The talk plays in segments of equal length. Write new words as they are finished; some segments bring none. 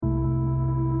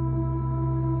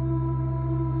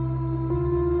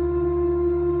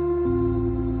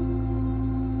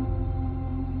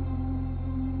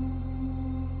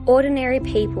ordinary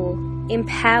people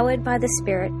empowered by the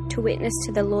Spirit to witness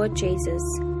to the Lord Jesus.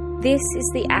 This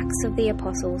is the Acts of the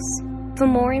Apostles. For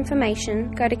more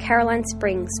information, go to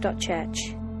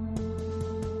carolinesprings.church.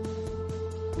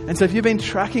 And so if you've been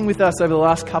tracking with us over the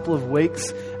last couple of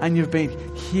weeks and you've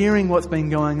been hearing what's been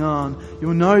going on,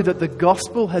 you'll know that the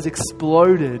gospel has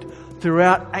exploded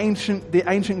throughout the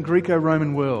ancient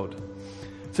Greco-Roman world.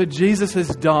 So Jesus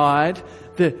has died,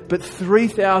 but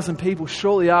 3,000 people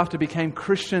shortly after became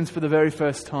Christians for the very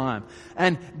first time.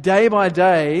 And day by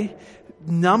day,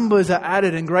 numbers are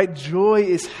added and great joy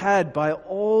is had by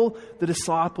all the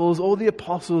disciples, all the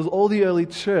apostles, all the early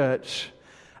church,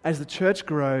 as the church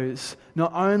grows,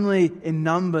 not only in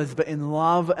numbers, but in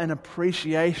love and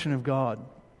appreciation of God.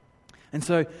 And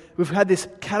so we've had this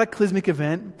cataclysmic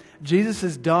event. Jesus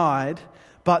has died,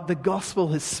 but the gospel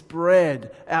has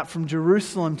spread out from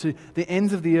Jerusalem to the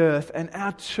ends of the earth, and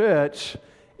our church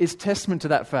is testament to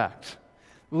that fact.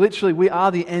 Literally, we are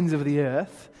the ends of the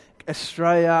earth.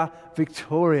 Australia,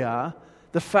 Victoria,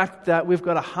 the fact that we've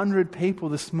got 100 people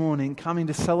this morning coming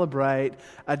to celebrate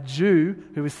a Jew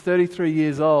who is 33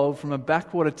 years old from a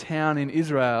backwater town in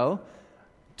Israel,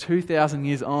 2,000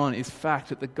 years on, is fact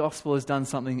that the gospel has done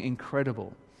something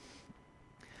incredible.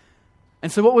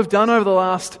 And so what we've done over the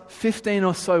last 15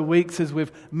 or so weeks as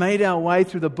we've made our way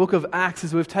through the book of Acts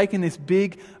is we've taken this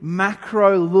big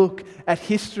macro look at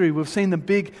history. We've seen the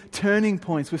big turning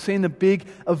points. We've seen the big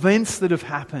events that have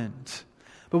happened.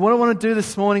 But what I want to do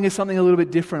this morning is something a little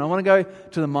bit different. I want to go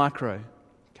to the micro.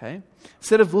 Okay?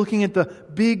 Instead of looking at the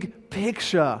big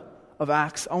picture of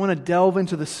Acts, I want to delve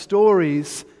into the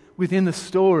stories within the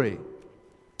story.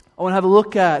 I want to have a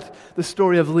look at the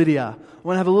story of Lydia. I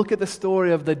want to have a look at the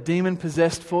story of the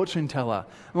demon-possessed fortune teller.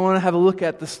 I want to have a look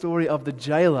at the story of the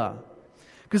jailer.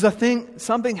 Because I think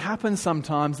something happens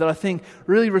sometimes that I think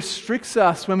really restricts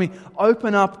us when we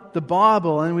open up the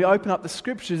Bible and we open up the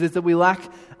Scriptures, is that we lack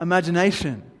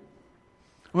imagination.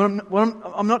 I'm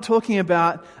not talking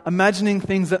about imagining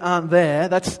things that aren't there.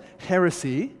 That's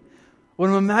heresy. What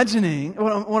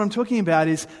I'm talking about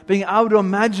is being able to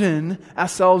imagine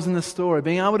ourselves in the story,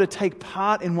 being able to take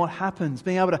part in what happens,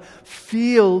 being able to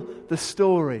feel the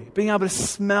story, being able to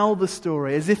smell the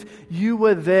story, as if you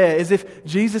were there, as if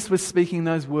Jesus was speaking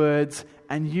those words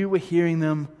and you were hearing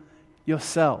them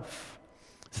yourself.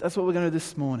 So that's what we're going to do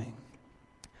this morning.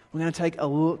 We're going to take a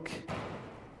look.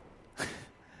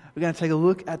 We're going to take a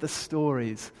look at the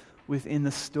stories within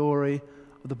the story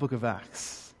of the book of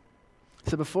Acts.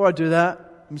 So before I do that,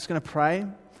 I'm just going to pray.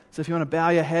 So if you want to bow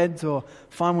your heads or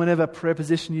find whatever prayer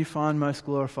position you find most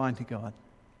glorifying to God.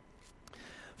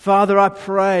 Father, I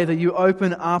pray that you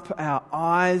open up our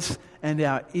eyes and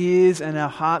our ears and our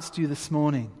hearts to you this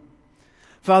morning.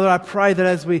 Father, I pray that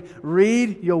as we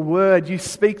read your word, you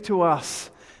speak to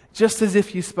us just as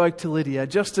if you spoke to Lydia,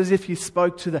 just as if you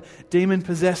spoke to the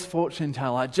demon-possessed fortune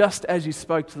teller, just as you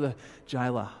spoke to the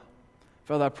jailer.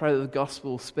 Father, I pray that the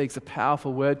gospel speaks a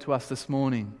powerful word to us this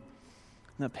morning,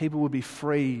 and that people would be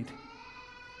freed,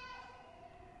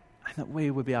 and that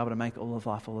we would be able to make all of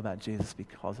life all about Jesus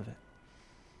because of it.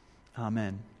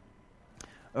 Amen.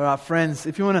 All right, friends,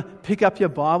 if you want to pick up your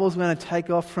Bibles, we're going to take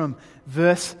off from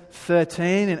verse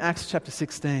 13 in Acts chapter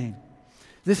 16.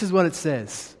 This is what it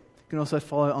says. You can also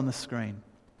follow on the screen.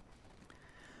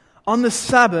 On the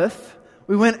Sabbath,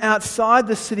 we went outside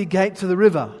the city gate to the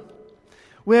river,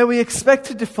 where we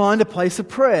expected to find a place of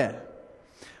prayer.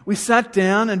 We sat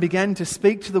down and began to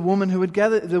speak to the women who had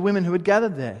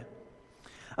gathered there.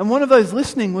 And one of those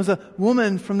listening was a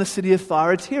woman from the city of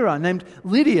Thyatira named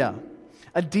Lydia,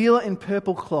 a dealer in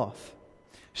purple cloth.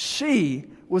 She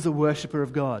was a worshipper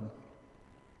of God.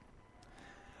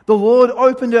 The Lord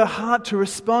opened her heart to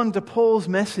respond to Paul's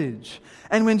message,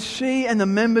 and when she and the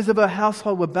members of her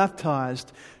household were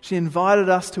baptized, she invited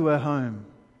us to her home.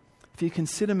 "If you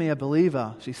consider me a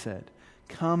believer," she said,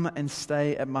 "come and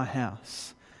stay at my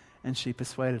house." And she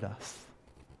persuaded us.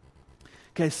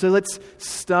 Okay, so let's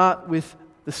start with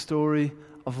the story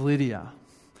of Lydia.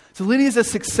 So Lydia is a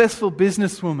successful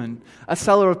businesswoman, a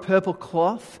seller of purple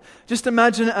cloth. Just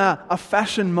imagine a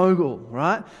fashion mogul,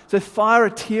 right? So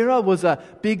Thyatira was a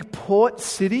big port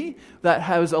city that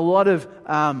has a lot of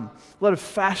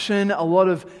fashion, a lot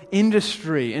of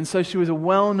industry. And so she was a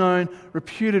well-known,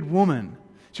 reputed woman.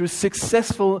 She was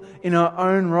successful in her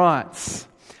own rights.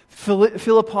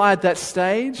 Philippi at that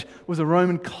stage was a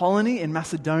Roman colony in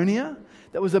Macedonia.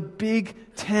 That was a big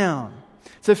town.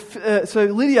 So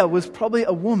Lydia was probably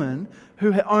a woman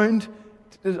who had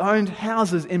owned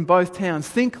houses in both towns.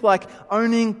 Think like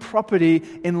owning property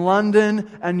in London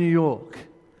and New York.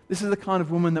 This is the kind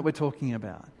of woman that we're talking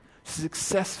about. She's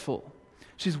successful.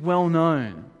 She's well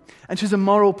known. And she's a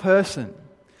moral person.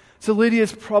 So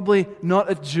Lydia's probably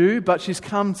not a Jew, but she's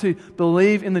come to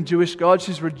believe in the Jewish God.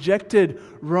 She's rejected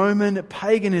Roman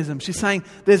paganism. She's saying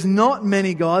there's not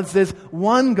many gods, there's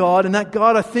one God, and that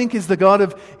God I think is the God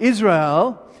of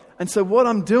Israel. And so what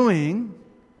I'm doing,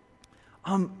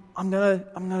 I'm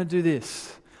gonna do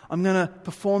this. I'm gonna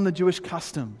perform the Jewish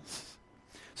customs.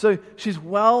 So she's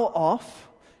well off,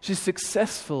 she's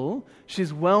successful,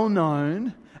 she's well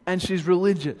known, and she's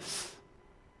religious.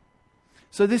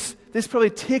 So this probably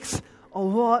ticks a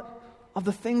lot of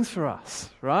the things for us,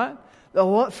 right?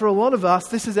 For a lot of us,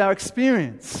 this is our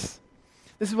experience.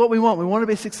 This is what we want. We want to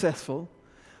be successful.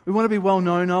 We want to be well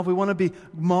known of. We want to be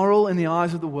moral in the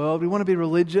eyes of the world. We want to be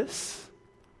religious.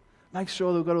 Make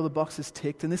sure that we've got all the boxes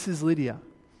ticked. And this is Lydia.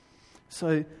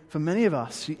 So for many of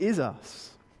us, she is us.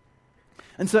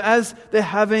 And so as they're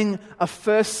having a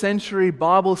first century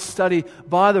Bible study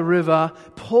by the river,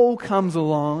 Paul comes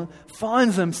along,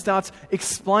 finds them, starts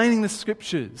explaining the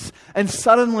scriptures. And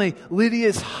suddenly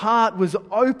Lydia's heart was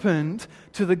opened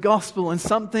to the gospel and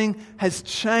something has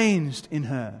changed in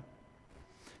her.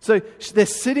 So they're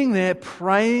sitting there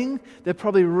praying, they're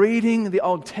probably reading the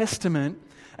Old Testament,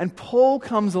 and Paul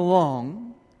comes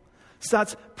along,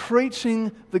 starts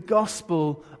preaching the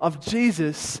gospel of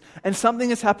Jesus, and something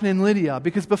has happened in Lydia,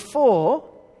 because before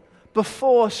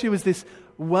she was this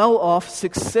well-off,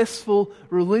 successful,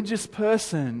 religious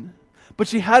person, but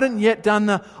she hadn't yet done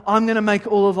the I'm going to make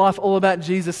all of life all about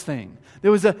Jesus thing.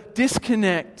 There was a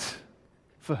disconnect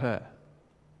for her.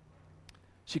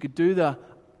 She could do the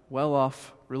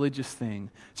well-off religious thing.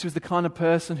 She was the kind of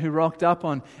person who rocked up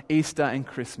on Easter and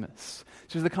Christmas.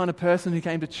 She was the kind of person who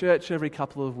came to church every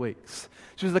couple of weeks.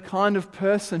 She was the kind of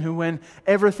person who, when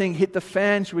everything hit the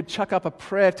fan, she would chuck up a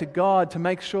prayer to God to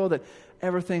make sure that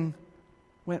everything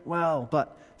went well.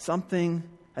 But something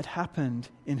had happened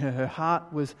in her. Her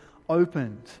heart was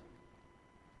opened.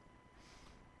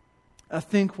 I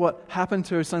think what happened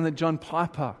to her is something that John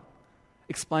Piper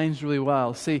explains really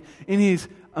well. See, in his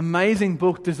amazing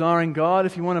book, Desiring God,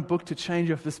 if you want a book to change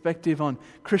your perspective on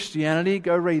Christianity,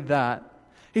 go read that.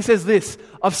 He says this: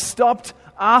 I've stopped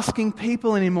asking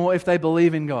people anymore if they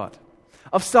believe in God.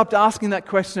 I've stopped asking that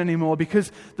question anymore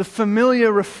because the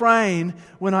familiar refrain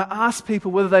when I ask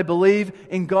people whether they believe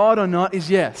in God or not is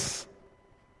yes.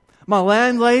 My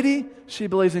landlady, she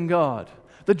believes in God.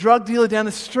 The drug dealer down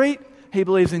the street, he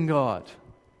believes in God.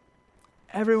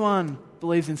 Everyone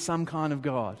believes in some kind of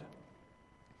God.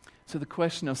 So the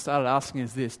question I've started asking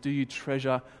is this: do you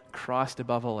treasure Christ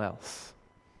above all else?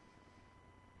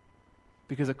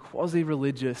 Because a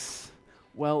quasi-religious,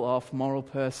 well-off, moral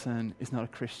person is not a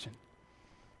Christian.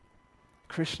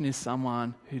 A Christian is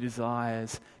someone who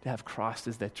desires to have Christ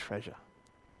as their treasure.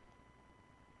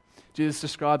 Jesus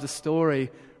describes a story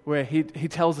where he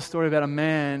tells a story about a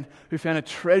man who found a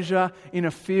treasure in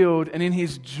a field and in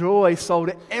his joy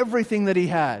sold everything that he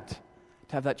had to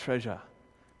have that treasure.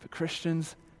 For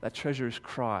Christians, that treasure is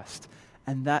Christ.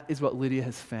 And that is what Lydia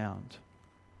has found.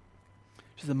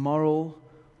 She's a moral,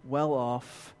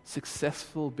 well-off,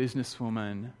 successful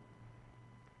businesswoman.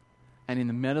 And in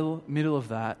the middle of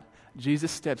that,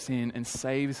 Jesus steps in and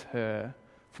saves her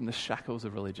from the shackles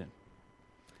of religion.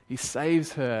 He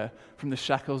saves her from the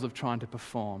shackles of trying to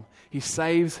perform. He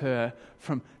saves her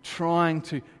from trying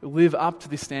to live up to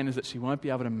the standards that she won't be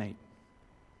able to meet.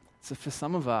 So for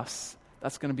some of us,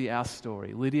 that's going to be our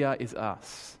story. Lydia is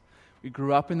us. We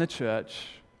grew up in the church.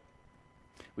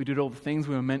 We did all the things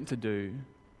we were meant to do.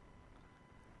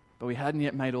 But we hadn't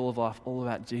yet made all of life all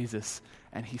about Jesus.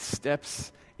 And he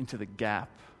steps into the gap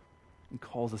and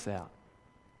calls us out.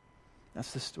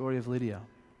 That's the story of Lydia.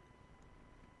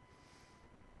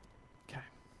 Okay,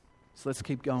 so let's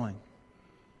keep going.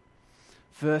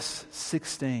 Verse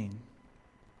 16.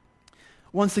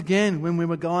 Once again, when we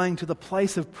were going to the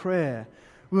place of prayer,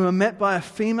 we were met by a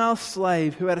female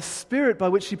slave who had a spirit by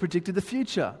which she predicted the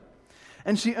future.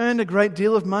 And she earned a great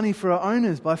deal of money for her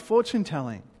owners by fortune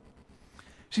telling.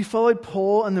 She followed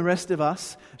Paul and the rest of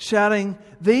us, shouting,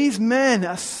 "These men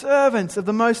are servants of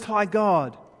the Most High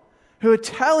God, who are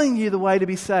telling you the way to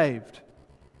be saved."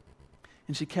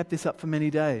 And she kept this up for many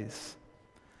days.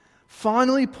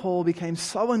 Finally, Paul became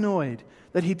so annoyed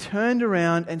that he turned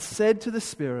around and said to the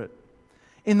Spirit,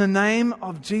 "In the name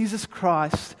of Jesus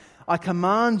Christ, I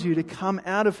command you to come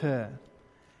out of her."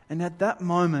 And at that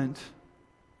moment,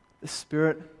 the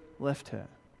Spirit left her.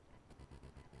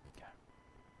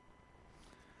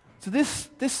 So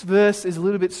this verse is a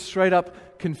little bit straight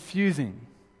up confusing,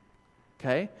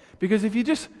 okay? Because if you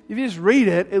just read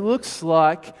it, it looks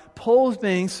like Paul's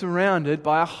being surrounded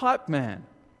by a hype man,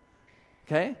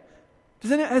 okay?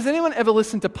 Has anyone ever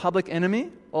listened to Public Enemy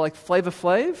or like Flavor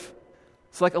Flav?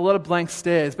 It's like a lot of blank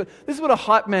stares. But this is what a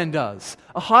hype man does.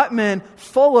 A hype man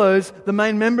follows the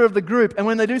main member of the group, and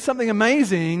when they do something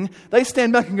amazing, they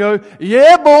stand back and go,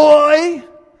 "Yeah, boy!"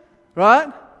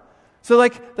 Right? So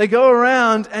they go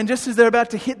around, and just as they're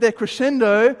about to hit their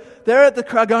crescendo, they're at the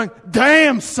crowd going,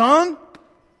 "Damn, son!"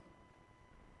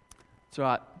 That's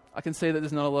right. I can see that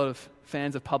there's not a lot of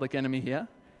fans of Public Enemy here.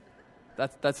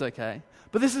 That's okay.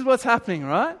 But this is what's happening,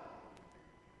 right?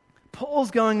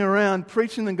 Paul's going around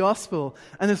preaching the gospel,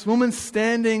 and this woman's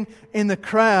standing in the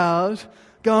crowd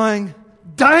going,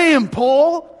 "Damn,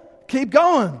 Paul, keep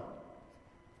going."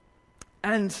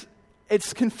 And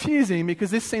it's confusing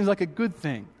because this seems like a good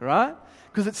thing, right?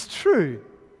 Because it's true.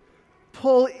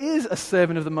 Paul is a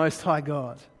servant of the Most High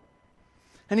God,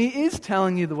 and he is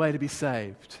telling you the way to be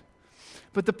saved.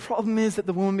 But the problem is that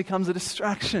the woman becomes a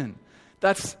distraction.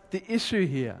 That's the issue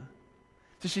here.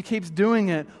 So she keeps doing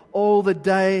it all the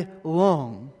day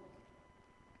long.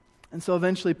 And so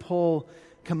eventually Paul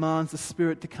commands the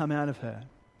Spirit to come out of her.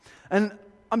 And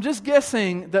I'm just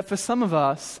guessing that for some of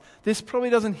us, this probably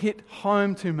doesn't hit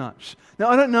home too much. Now,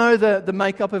 I don't know the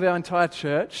makeup of our entire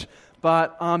church,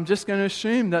 but I'm just going to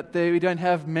assume that we don't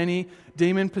have many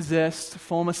demon-possessed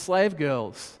former slave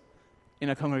girls in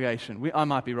a congregation. I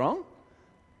might be wrong.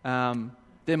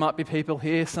 There might be people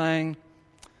here saying,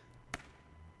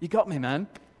 "You got me, man.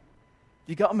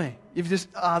 You got me. You've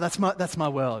just, that's my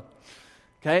world."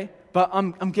 Okay? But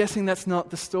I'm guessing that's not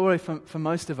the story for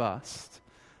most of us.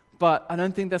 But I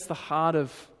don't think that's the heart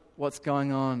of what's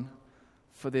going on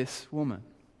for this woman.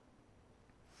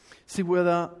 See,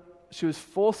 whether she was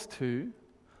forced to,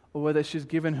 or whether she's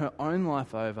given her own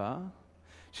life over,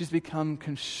 she's become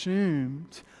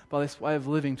consumed by this way of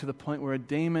living to the point where a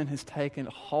demon has taken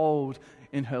hold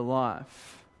in her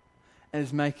life and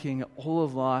is making all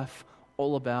of life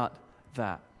all about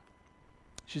that.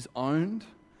 She's owned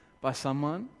by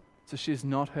someone, so she's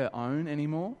not her own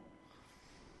anymore.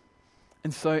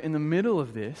 And so in the middle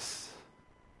of this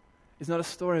is not a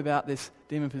story about this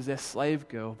demon-possessed slave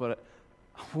girl, but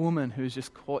a woman who's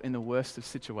just caught in the worst of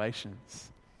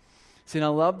situations. See, and I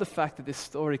love the fact that this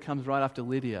story comes right after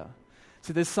Lydia.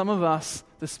 See, there's some of us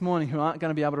this morning who aren't going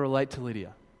to be able to relate to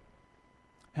Lydia.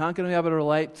 Who aren't going to be able to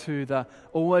relate to the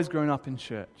always grown up in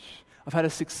church. I've had a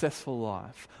successful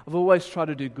life. I've always tried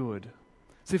to do good.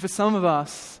 See, for some of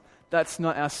us, that's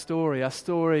not our story. Our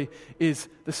story is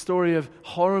the story of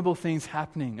horrible things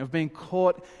happening, of being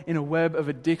caught in a web of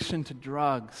addiction to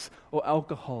drugs or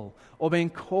alcohol, or being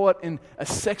caught in a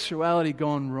sexuality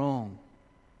gone wrong.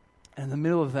 And in the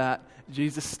middle of that,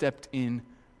 Jesus stepped in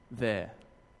there.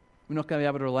 We're not going to be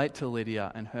able to relate to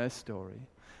Lydia and her story.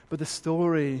 But the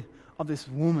story of this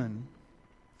woman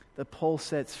that Paul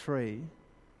sets free,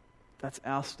 that's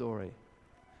our story.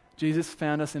 Jesus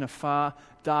found us in a far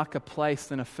darker place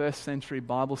than a first century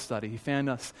Bible study. He found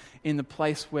us in the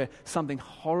place where something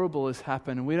horrible has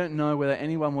happened, and we don't know whether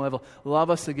anyone will ever love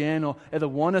us again or ever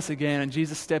want us again. And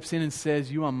Jesus steps in and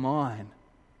says, "You are mine.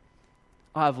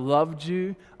 I've loved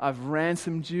you. I've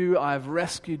ransomed you. I've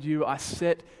rescued you. I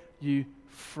set you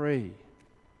free."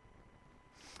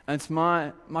 And it's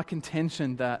my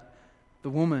contention that the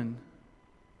woman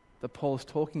that Paul's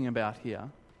talking about here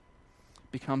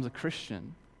becomes a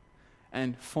Christian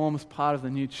and forms part of the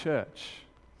new church.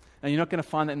 Now, you're not going to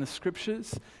find that in the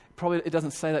scriptures. Probably it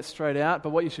doesn't say that straight out,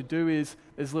 but what you should do is,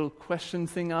 there's a little question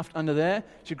thing under there.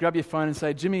 You should grab your phone and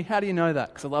say, "Jimmy, how do you know that?"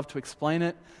 Because I'd love to explain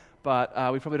it, but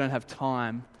we probably don't have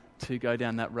time to go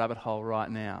down that rabbit hole right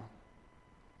now.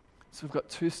 So we've got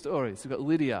two stories. We've got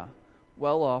Lydia,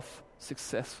 well-off,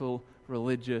 successful,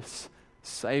 religious,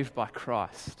 saved by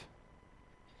Christ.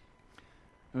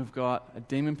 And we've got a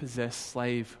demon-possessed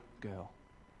slave girl,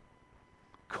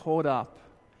 caught up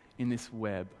in this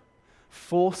web,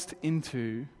 forced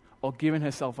into or given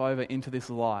herself over into this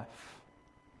life.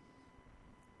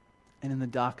 And in the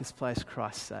darkest place,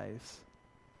 Christ saves.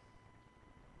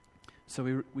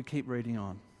 So we keep reading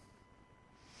on.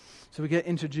 So we get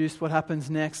introduced. What happens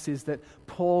next is that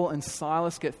Paul and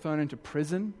Silas get thrown into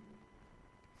prison.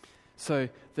 So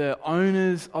the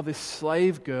owners of this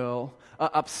slave girl are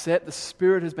upset. The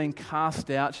spirit has been cast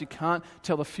out. She can't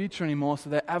tell the future anymore, so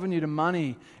their avenue to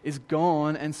money is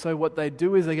gone. And so what they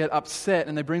do is they get upset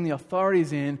and they bring the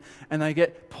authorities in and they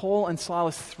get Paul and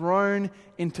Silas thrown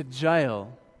into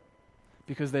jail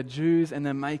because they're Jews and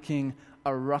they're making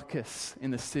a ruckus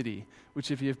in the city, which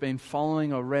if you've been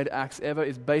following or read Acts ever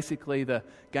is basically the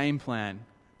game plan.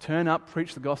 Turn up,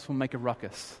 preach the gospel, make a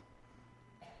ruckus.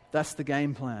 That's the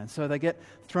game plan. So they get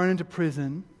thrown into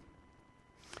prison,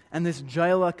 and this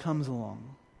jailer comes along.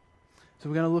 So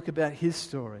we're going to look about his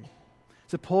story.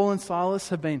 So Paul and Silas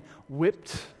have been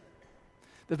whipped.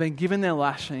 They've been given their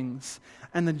lashings.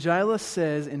 And the jailer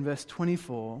says in verse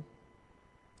 23,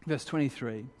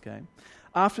 okay,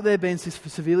 after they'd been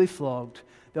severely flogged,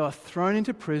 they were thrown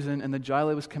into prison and the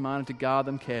jailer was commanded to guard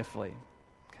them carefully.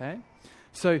 Okay?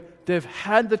 So they've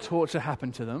had the torture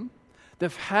happen to them.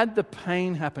 They've had the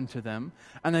pain happen to them,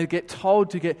 and they get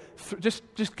told to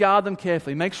just guard them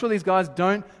carefully. Make sure these guys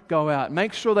don't go out.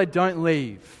 Make sure they don't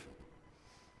leave.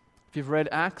 If you've read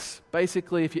Acts,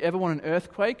 basically, if you ever want an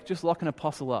earthquake, just lock an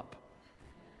apostle up.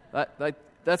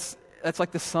 That's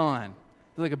like the sign.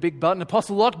 There's like a big button,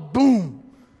 apostle locked, boom!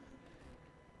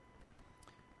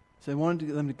 So they wanted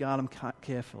them to guard them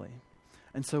carefully.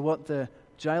 And so what the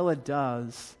jailer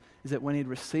does is that when he'd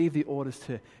received the orders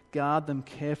to guard them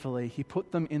carefully, he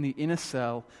put them in the inner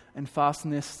cell and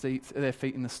fastened their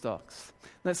feet in the stocks.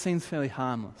 That seems fairly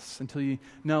harmless until you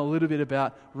know a little bit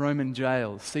about Roman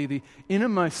jails. See, the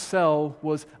innermost cell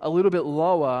was a little bit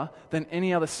lower than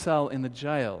any other cell in the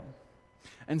jail.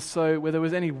 And so where there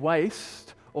was any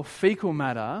waste or fecal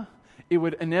matter, it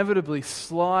would inevitably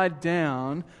slide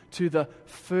down to the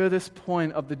furthest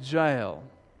point of the jail.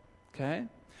 Okay?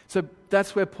 So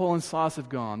that's where Paul and Silas have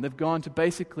gone. They've gone to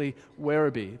basically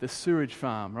Werribee, the sewage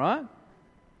farm, right?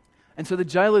 And so the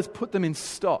jailers put them in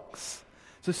stocks.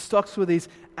 So stocks were these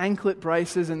anklet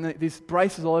braces and these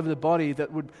braces all over the body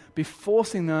that would be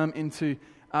forcing them into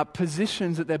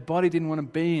positions that their body didn't want to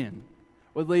be in,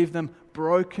 would leave them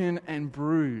broken and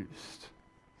bruised.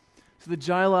 So the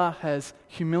jailer has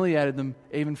humiliated them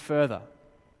even further.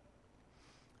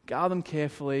 Guard them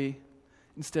carefully.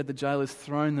 Instead, the jailer's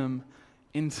thrown them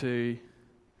into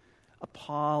a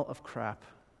pile of crap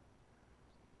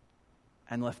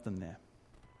and left them there.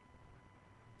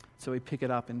 So we pick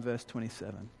it up in verse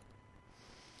 27.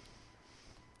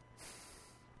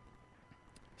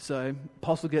 So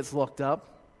apostle gets locked up,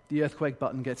 the earthquake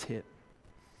button gets hit.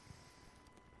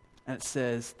 And it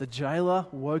says, the jailer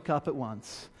woke up at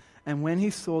once, and when he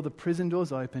saw the prison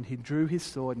doors open, he drew his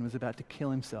sword and was about to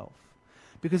kill himself,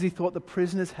 because he thought the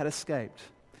prisoners had escaped.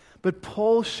 But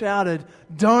Paul shouted,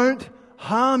 "Don't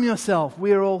harm yourself,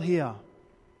 we are all here."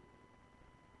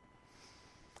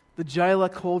 The jailer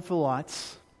called for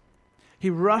lights.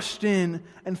 He rushed in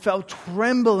and fell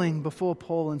trembling before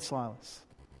Paul and Silas.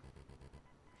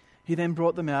 He then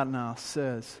brought them out and asked,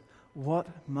 "Sirs, what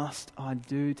must I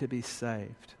do to be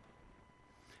saved?"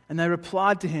 And they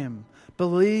replied to him,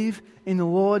 "Believe in the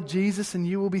Lord Jesus and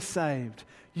you will be saved,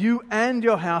 you and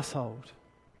your household."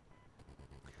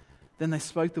 Then they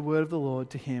spoke the word of the Lord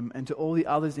to him and to all the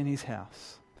others in his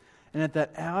house. And at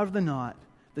that hour of the night,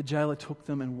 the jailer took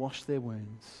them and washed their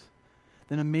wounds.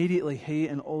 Then immediately he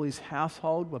and all his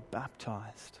household were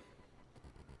baptized.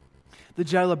 The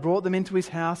jailer brought them into his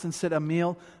house and set a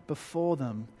meal before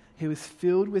them. He was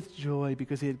filled with joy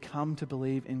because he had come to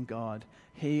believe in God,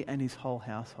 he and his whole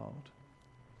household.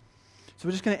 So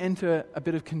we're just going to enter a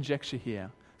bit of conjecture here.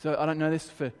 So I don't know this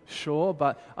for sure,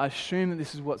 but I assume that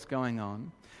this is what's going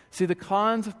on. See, the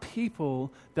kinds of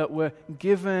people that were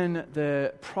given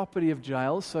the property of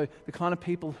jails, so the kind of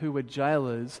people who were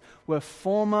jailers, were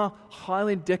former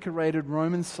highly decorated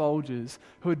Roman soldiers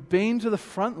who had been to the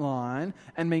front line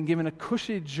and been given a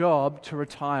cushy job to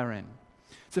retire in.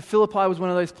 So Philippi was one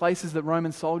of those places that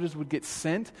Roman soldiers would get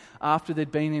sent after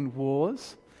they'd been in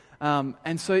wars.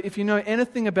 And so if you know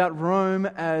anything about Rome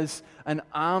as an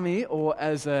army or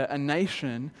as a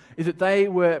nation, is that they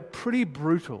were pretty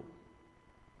brutal.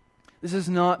 This is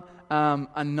not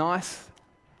a nice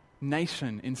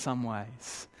nation in some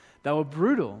ways. They were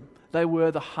brutal. They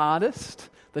were the hardest,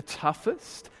 the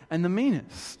toughest, and the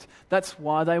meanest. That's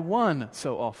why they won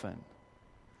so often.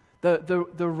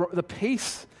 The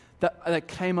peace that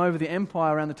came over the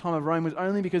empire around the time of Rome was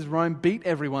only because Rome beat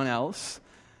everyone else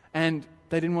and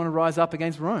they didn't want to rise up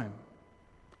against Rome.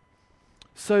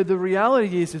 So the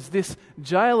reality is this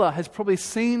jailer has probably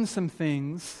seen some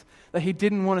things that he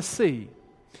didn't want to see.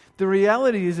 The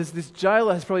reality is this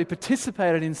jailer has probably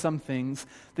participated in some things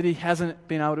that he hasn't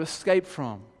been able to escape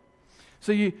from.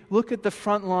 So you look at the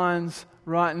front lines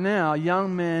right now,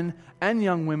 young men and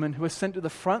young women who are sent to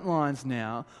the front lines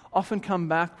now often come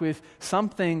back with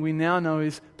something we now know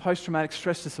is post-traumatic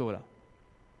stress disorder.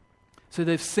 So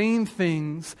they've seen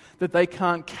things that they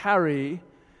can't carry,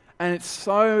 and it's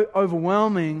so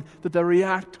overwhelming that they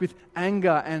react with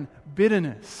anger and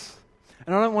bitterness.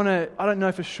 And I don't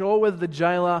know for sure whether the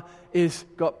jailer is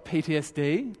got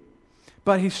PTSD,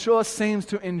 but he sure seems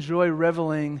to enjoy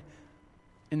reveling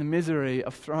in the misery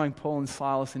of throwing Paul and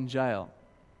Silas in jail.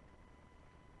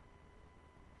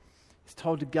 He's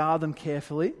told to guard them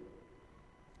carefully,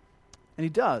 and he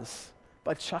does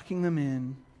by chucking them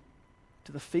in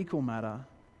to the fecal matter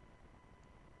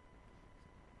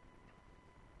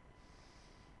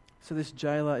So this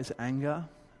jailer is anger.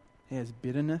 He has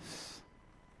bitterness.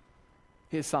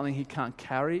 He has something he can't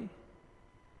carry.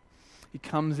 He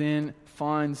comes in,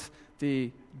 finds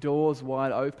the doors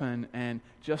wide open, and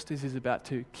just as he's about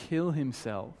to kill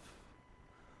himself,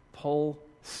 Paul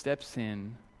steps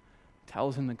in,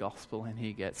 tells him the gospel, and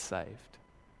he gets saved.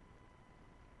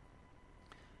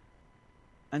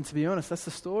 And to be honest, that's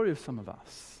the story of some of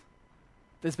us.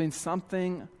 There's been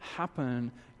something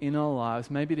happen in our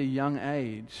lives, maybe at a young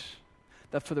age,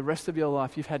 that for the rest of your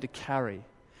life you've had to carry,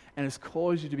 and has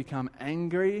caused you to become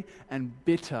angry and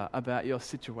bitter about your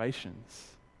situations.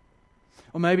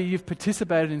 Or maybe you've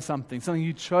participated in something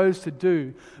you chose to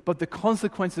do, but the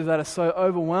consequences of that are so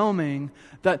overwhelming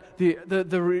that you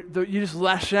just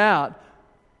lash out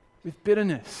with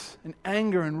bitterness and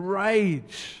anger and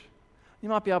rage. You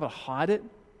might be able to hide it.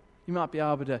 You might be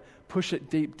able to push it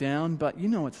deep down, but you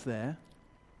know it's there.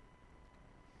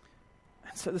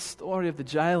 And so the story of the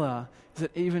jailer is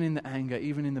that even in the anger,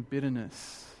 even in the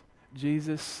bitterness,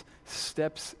 Jesus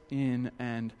steps in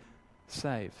and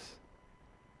saves.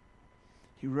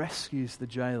 He rescues the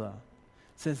jailer.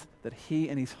 It says that he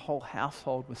and his whole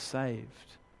household were saved.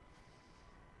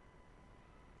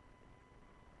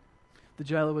 The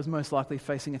jailer was most likely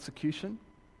facing execution,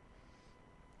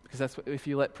 because that's what, if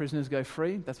you let prisoners go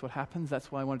free, that's what happens.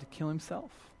 That's why he wanted to kill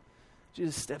himself.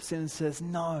 Jesus steps in and says,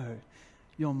 "No,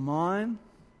 you're mine,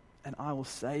 and I will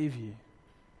save you."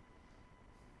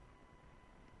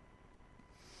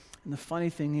 And the funny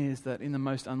thing is that in the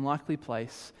most unlikely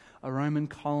place, a Roman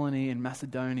colony in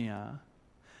Macedonia,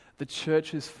 the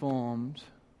church is formed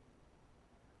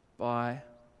by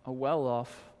a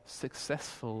well-off,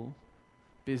 successful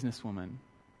businesswoman,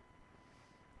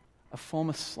 a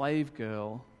former slave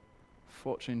girl,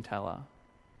 fortune teller,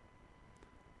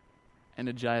 and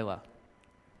a jailer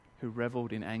who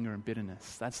reveled in anger and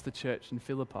bitterness. That's the church in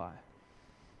Philippi.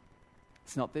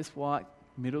 It's not this white,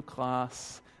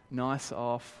 middle-class,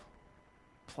 nice-off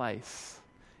place.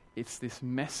 It's this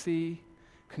messy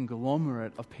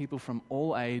conglomerate of people from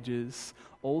all ages,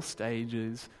 all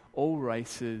stages, all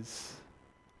races,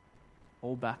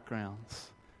 all backgrounds,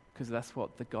 because that's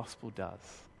what the gospel does.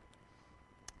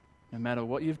 No matter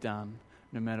what you've done,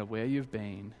 no matter where you've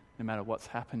been, no matter what's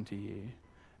happened to you,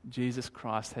 Jesus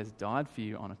Christ has died for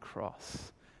you on a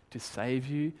cross to save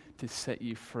you, to set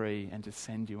you free, and to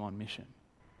send you on mission.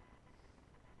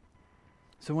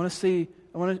 So I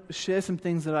want to share some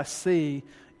things that I see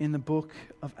in the book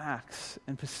of Acts,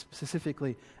 and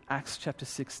specifically Acts chapter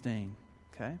 16.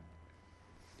 Okay?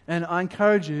 And I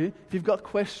encourage you, if you've got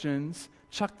questions,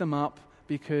 chuck them up,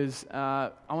 because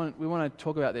we want to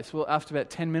talk about this. Well, after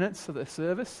about 10 minutes of the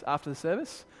service, after the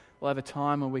service, we'll have a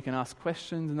time where we can ask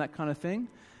questions and that kind of thing.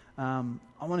 I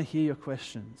want to hear your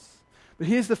questions. But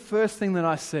here's the first thing that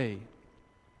I see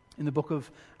in the book of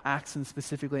Acts, and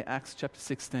specifically Acts chapter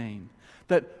 16,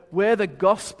 that where the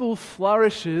gospel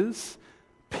flourishes,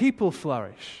 people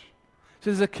flourish. So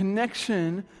there's a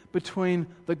connection between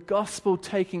the gospel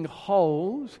taking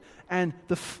hold and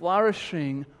the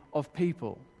flourishing of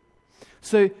people.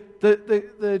 So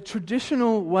the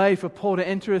traditional way for Paul to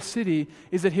enter a city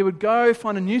is that he would go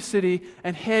find a new city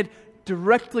and head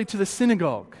directly to the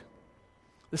synagogue.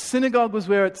 The synagogue was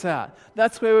where it's at.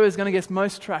 That's where it was going to get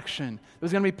most traction. There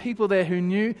was going to be people there who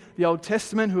knew the Old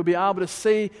Testament, who would be able to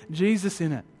see Jesus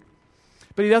in it.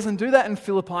 But he doesn't do that in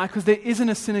Philippi because there isn't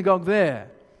a synagogue there.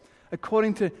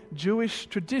 According to Jewish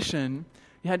tradition,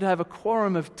 you had to have a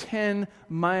quorum of 10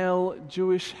 male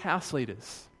Jewish house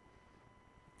leaders.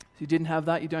 If you didn't have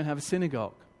that, you don't have a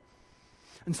synagogue.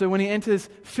 And so when he enters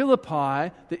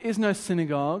Philippi, there is no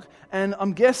synagogue, and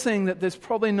I'm guessing that there's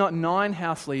probably not 9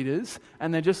 house leaders,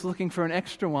 and they're just looking for an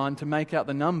extra one to make out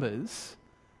the numbers.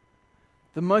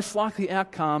 The most likely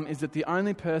outcome is that the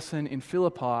only person in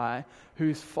Philippi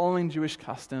who's following Jewish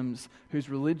customs, who's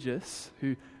religious,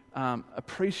 who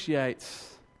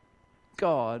appreciates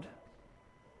God,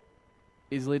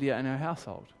 is Lydia and her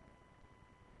household.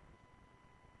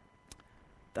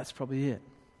 That's probably it.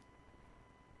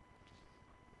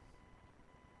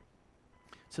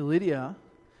 So Lydia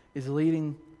is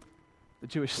leading the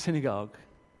Jewish synagogue,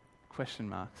 quotation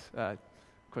marks, but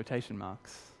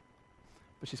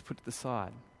she's put to the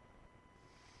side.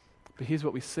 But here's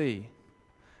what we see.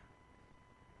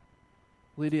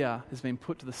 Lydia has been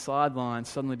put to the sideline,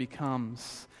 suddenly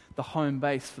becomes the home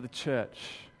base for the church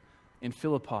in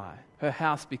Philippi. Her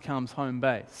house becomes home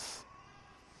base.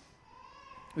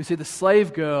 We see the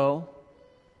slave girl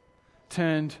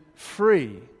turned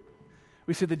free.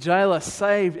 We see the jailer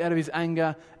saved out of his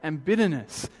anger and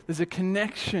bitterness. There's a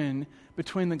connection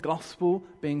between the gospel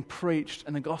being preached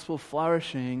and the gospel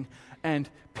flourishing and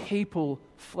people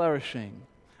flourishing.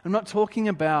 I'm not talking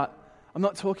about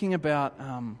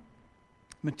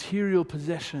material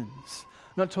possessions.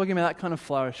 I'm not talking about that kind of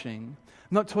flourishing.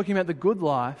 I'm not talking about the good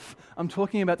life. I'm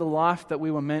talking about the life that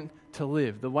we were meant to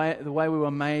live, the way we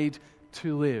were made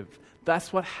to live.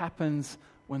 That's what happens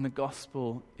when the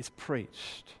gospel is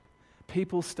preached.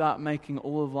 People start making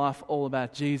all of life all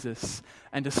about Jesus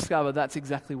and discover that's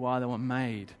exactly why they were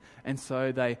made. And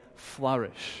so they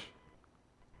flourish.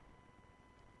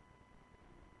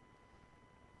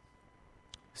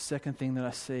 Second thing that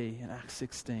I see in Acts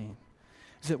 16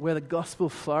 is that where the gospel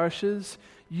flourishes,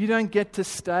 you don't get to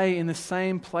stay in the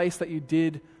same place that you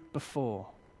did before.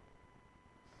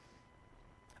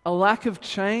 A lack of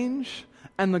change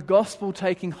and the gospel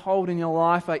taking hold in your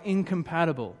life are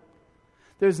incompatible.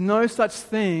 There's no such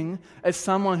thing as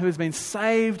someone who has been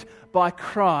saved by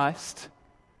Christ,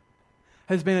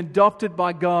 has been adopted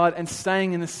by God and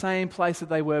staying in the same place that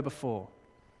they were before.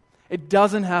 It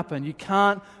doesn't happen. You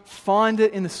can't find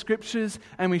it in the scriptures,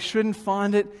 and we shouldn't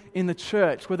find it in the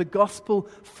church. Where the gospel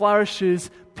flourishes,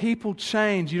 people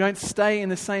change. You don't stay in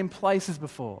the same place as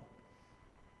before.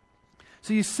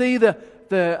 So you see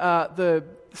the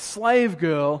slave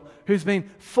girl who's been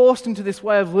forced into this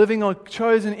way of living or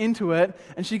chosen into it,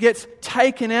 and she gets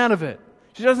taken out of it.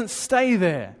 She doesn't stay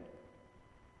there.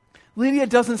 Lydia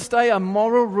doesn't stay a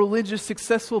moral, religious,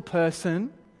 successful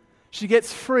person. She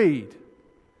gets freed.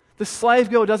 The slave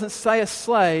girl doesn't stay a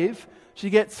slave. She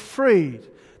gets freed.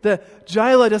 The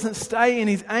jailer doesn't stay in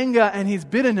his anger and his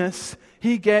bitterness.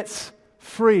 He gets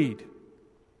freed.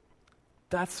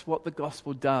 That's what the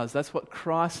gospel does. That's what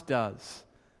Christ does.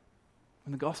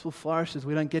 When the gospel flourishes,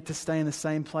 we don't get to stay in the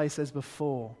same place as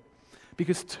before,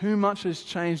 because too much has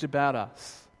changed about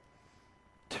us.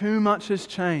 Too much has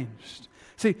changed.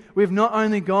 See, we've not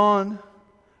only gone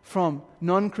from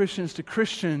non-Christians to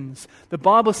Christians. The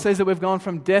Bible says that we've gone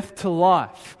from death to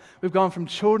life. We've gone from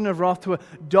children of wrath to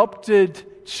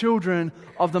adopted children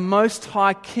of the Most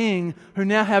High King, who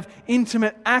now have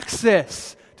intimate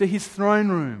access to His throne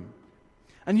room.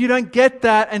 And you don't get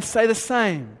that and say the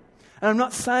same. And I'm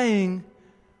not saying,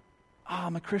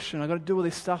 I'm a Christian, I've got to do all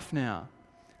this stuff now.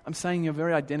 I'm saying your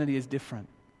very identity is different.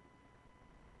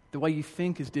 The way you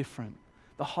think is different.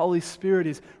 The Holy Spirit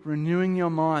is renewing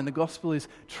your mind. The gospel is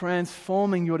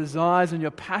transforming your desires and your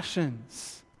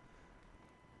passions.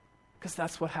 Because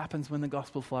that's what happens when the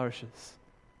gospel flourishes.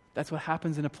 That's what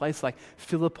happens in a place like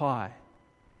Philippi.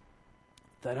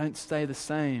 They don't stay the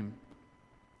same.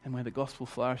 And where the gospel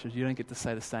flourishes, you don't get to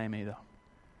stay the same either.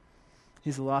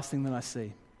 Here's the last thing that I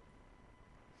see.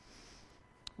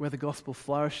 Where the gospel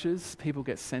flourishes, people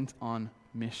get sent on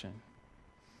mission.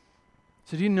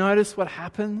 So do you notice what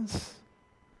happens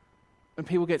when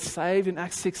people get saved in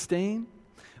Acts 16?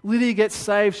 Lydia gets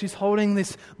saved. She's holding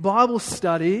this Bible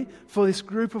study for this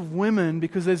group of women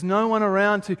because there's no one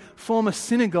around to form a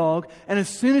synagogue. And as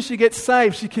soon as she gets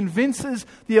saved, she convinces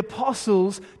the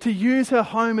apostles to use her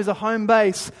home as a home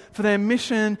base for their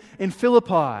mission in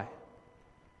Philippi.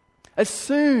 As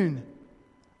soon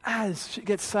as she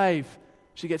gets saved,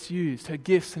 she gets used, her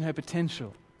gifts and her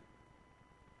potential.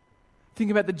 Think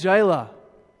about the jailer.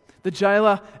 The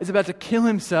jailer is about to kill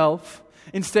himself.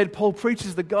 Instead, Paul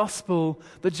preaches the gospel.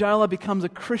 The jailer becomes a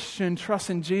Christian, trusts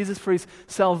in Jesus for his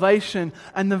salvation.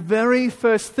 And the very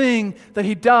first thing that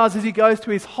he does is he goes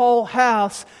to his whole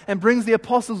house and brings the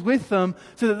apostles with them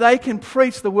so that they can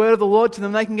preach the word of the Lord to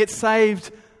them. They can get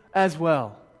saved as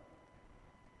well.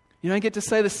 You don't get to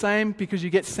say the same because you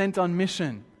get sent on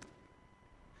mission.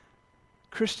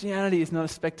 Christianity is not a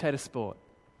spectator sport.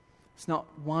 It's not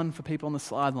one for people on the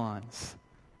sidelines.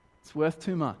 It's worth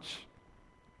too much.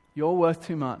 You're worth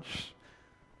too much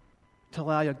to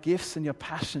allow your gifts and your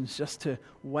passions just to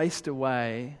waste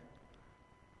away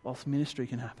whilst ministry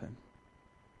can happen.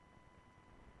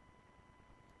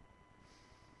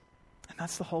 And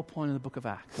that's the whole point of the book of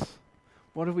Acts.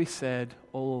 What have we said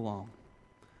all along?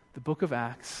 The book of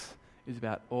Acts is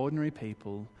about ordinary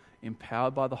people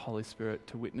empowered by the Holy Spirit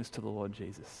to witness to the Lord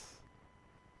Jesus.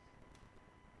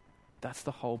 That's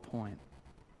the whole point.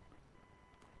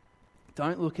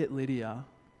 Don't look at Lydia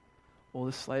or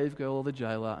the slave girl or the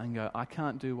jailer and go, I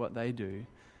can't do what they do.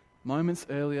 Moments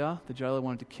earlier, the jailer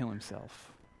wanted to kill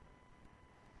himself.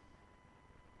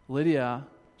 Lydia,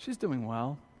 she's doing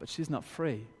well, but she's not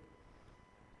free.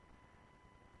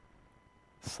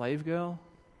 Slave girl,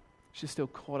 she's still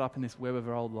caught up in this web of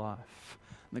her old life.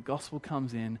 And the gospel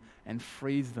comes in and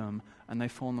frees them, and they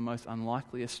form the most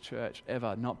unlikeliest church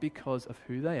ever, not because of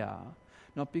who they are,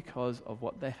 not because of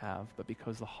what they have, but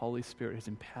because the Holy Spirit has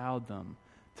empowered them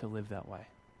to live that way.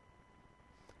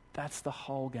 That's the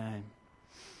whole game.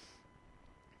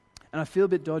 And I feel a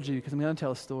bit dodgy because I'm going to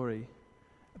tell a story.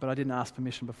 but I didn't ask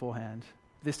permission beforehand.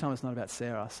 This time it's not about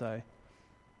Sarah, so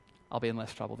I'll be in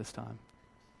less trouble this time.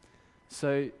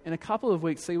 So in a couple of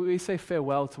weeks, we say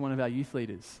farewell to one of our youth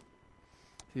leaders.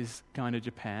 He's going to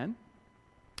Japan.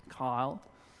 Kyle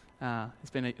has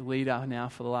been a leader now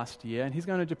for the last year, and he's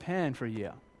going to Japan for a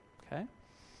year. Okay,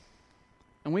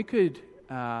 and we could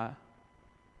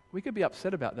be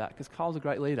upset about that because Kyle's a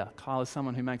great leader. Kyle is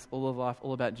someone who makes all of life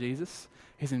all about Jesus.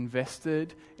 He's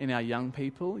invested in our young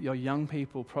people. Your young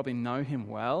people probably know him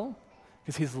well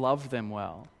because he's loved them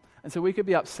well. And so we could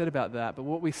be upset about that, but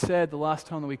what we said the last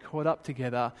time that we caught up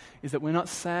together is that we're not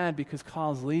sad because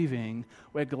Kyle's leaving.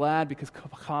 We're glad because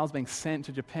Kyle's being sent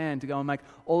to Japan to go and make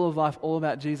all of life all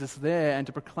about Jesus there and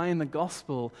to proclaim the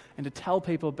gospel and to tell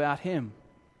people about him.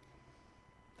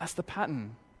 That's the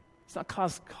pattern. It's not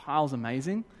because Kyle's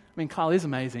amazing. I mean, Kyle is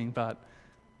amazing, but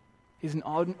he's an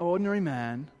ordinary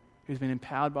man who's been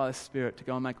empowered by the Spirit to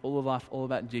go and make all of life all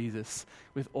about Jesus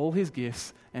with all his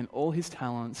gifts and all his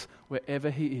talents wherever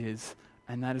he is,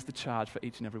 and that is the charge for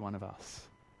each and every one of us.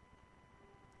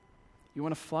 You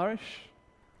want to flourish?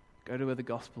 Go to where the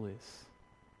gospel is.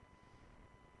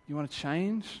 You want to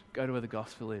change? Go to where the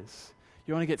gospel is.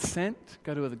 You want to get sent?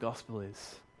 Go to where the gospel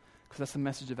is. Because that's the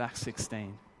message of Acts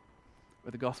 16.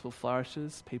 Where the gospel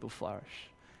flourishes, people flourish.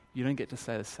 You don't get to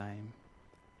say the same,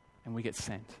 and we get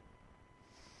sent.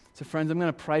 So friends, I'm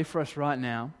going to pray for us right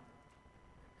now.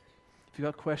 If you've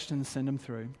got questions, send them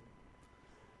through.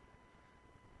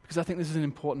 Because I think this is an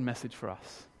important message for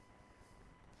us.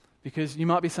 Because you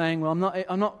might be saying, well,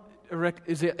 I'm not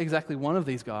exactly one of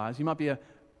these guys. You might be a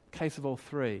case of all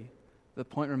three. The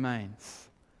point remains.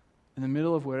 In the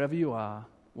middle of wherever you are,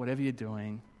 whatever you're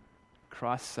doing,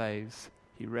 Christ saves,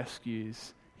 he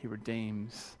rescues, he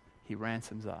redeems, he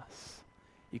ransoms us.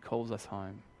 He calls us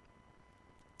home.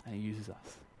 And he uses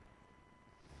us.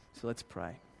 So let's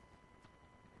pray.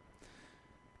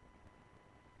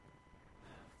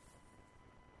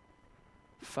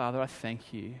 Father, I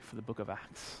thank you for the book of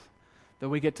Acts. That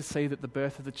we get to see that the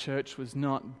birth of the church was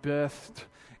not birthed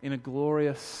in a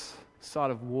glorious site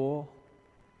of war.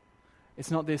 It's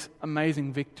not this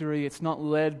amazing victory. It's not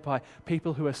led by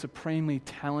people who are supremely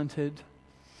talented.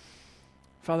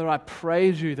 Father, I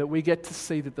praise you that we get to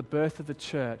see that the birth of the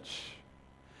church,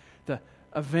 the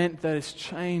event that has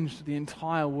changed the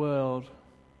entire world,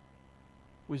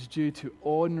 was due to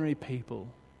ordinary people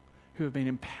who have been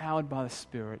empowered by the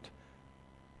Spirit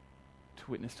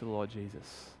to witness to the Lord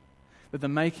Jesus. That the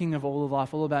making of all of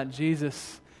life, all about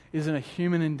Jesus, isn't a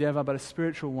human endeavor but a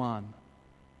spiritual one.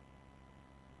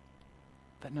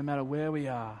 That no matter where we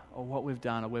are or what we've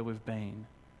done or where we've been,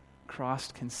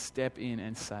 Christ can step in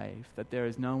and save. That there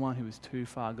is no one who is too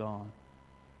far gone.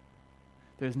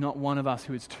 There is not one of us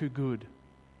who is too good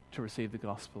to receive the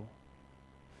gospel.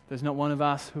 There's not one of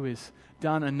us who has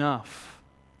done enough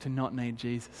to not need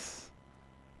Jesus.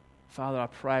 Father, I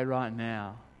pray right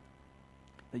now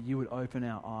that you would open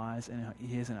our eyes and our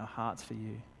ears and our hearts for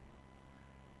you.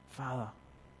 Father,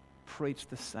 preach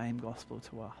the same gospel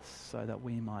to us so that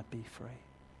we might be free.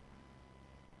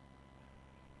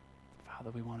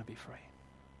 Father, we want to be free.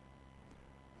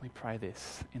 We pray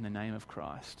this in the name of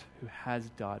Christ, who has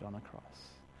died on a cross,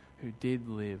 who did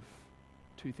live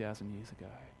 2,000 years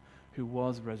ago, who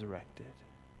was resurrected,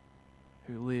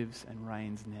 who lives and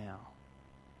reigns now,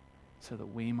 so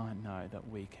that we might know that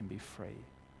we can be free,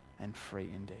 and free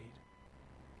indeed.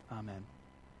 Amen.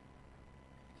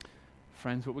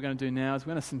 Friends, what we're going to do now is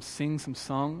we're going to sing some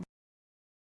songs.